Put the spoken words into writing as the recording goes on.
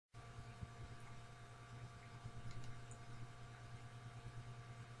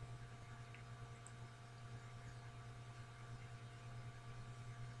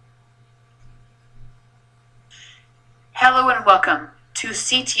Hello and welcome to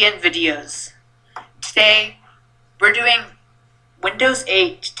CTN Videos. Today we're doing Windows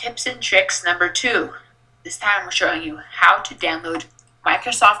 8 Tips and Tricks number 2. This time we're showing you how to download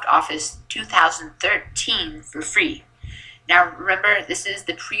Microsoft Office 2013 for free. Now remember, this is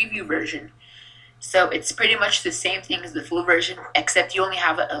the preview version, so it's pretty much the same thing as the full version, except you only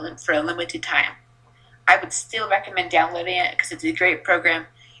have it for a limited time. I would still recommend downloading it because it's a great program.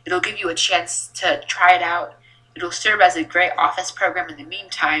 It'll give you a chance to try it out. It'll serve as a great Office program in the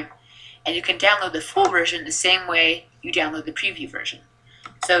meantime, and you can download the full version the same way you download the preview version.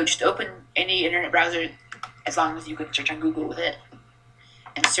 So just open any internet browser, as long as you can search on Google with it,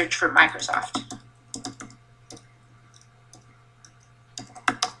 and search for Microsoft.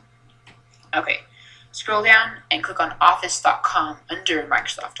 Okay, scroll down and click on office.com under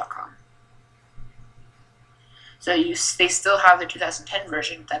Microsoft.com. So they still have the 2010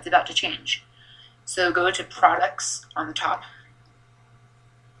 version, that's about to change. So go to Products on the top,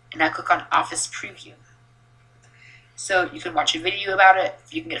 and now click on Office Preview. So you can watch a video about it.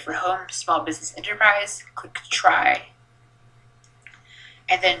 You can get it for home, small business, enterprise. Click Try,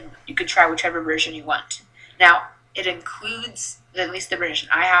 and then you can try whichever version you want. Now it includes, at least the version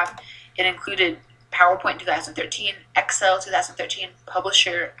I have, it included PowerPoint 2013, Excel 2013,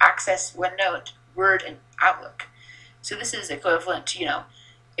 Publisher, Access, OneNote, Word, and Outlook. So this is equivalent to,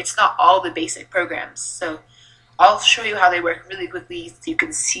 it's not all the basic programs. So I'll show you how they work really quickly so you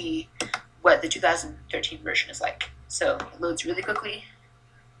can see what the 2013 version is like. So it loads really quickly,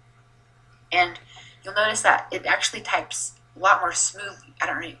 and you'll notice that it actually types a lot more smoothly. I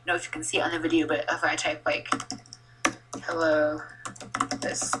don't really know if you can see it on the video, but if I type like, "Hello,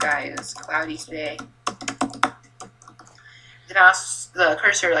 the sky is cloudy today," then the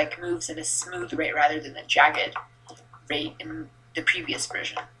cursor moves in a smooth rate rather than a jagged rate in the previous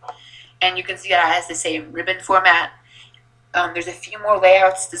version. And you can see that it has the same ribbon format. There's a few more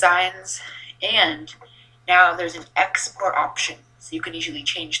layouts, designs, and now there's an export option. So you can easily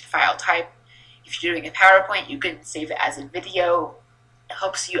change the file type. If you're doing a PowerPoint, you can save it as a video. It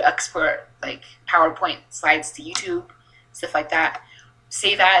helps you export PowerPoint slides to YouTube, stuff like that.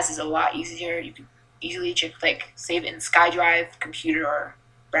 Save as is a lot easier. You can easily check save it in SkyDrive, computer, or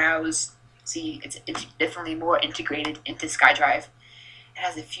browse. See, it's definitely more integrated into SkyDrive. It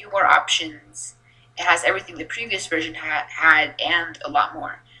has a few more options. It has everything the previous version had and a lot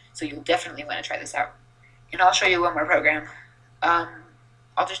more. So you'll definitely want to try this out. And I'll show you one more program.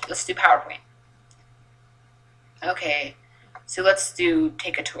 Let's do PowerPoint. Okay, so let's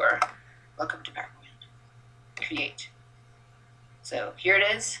take a tour. Welcome to PowerPoint. Create. So here it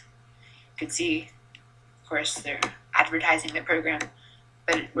is. You can see, of course, they're advertising the program,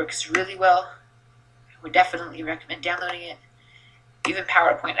 but it works really well. I would definitely recommend downloading it. Even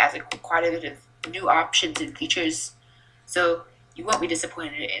PowerPoint has quite a bit of new options and features, so you won't be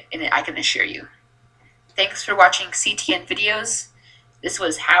disappointed in it, I can assure you. Thanks for watching CTN Videos. This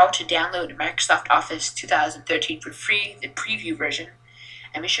was how to download Microsoft Office 2013 for free, the preview version.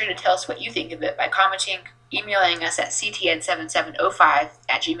 And be sure to tell us what you think of it by commenting, emailing us at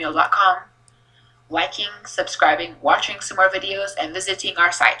ctn7705@gmail.com, liking, subscribing, watching some more videos, and visiting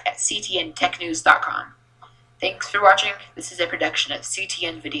our site at ctntechnews.com. Thanks for watching. This is a production of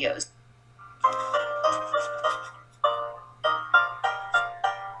CTN Videos.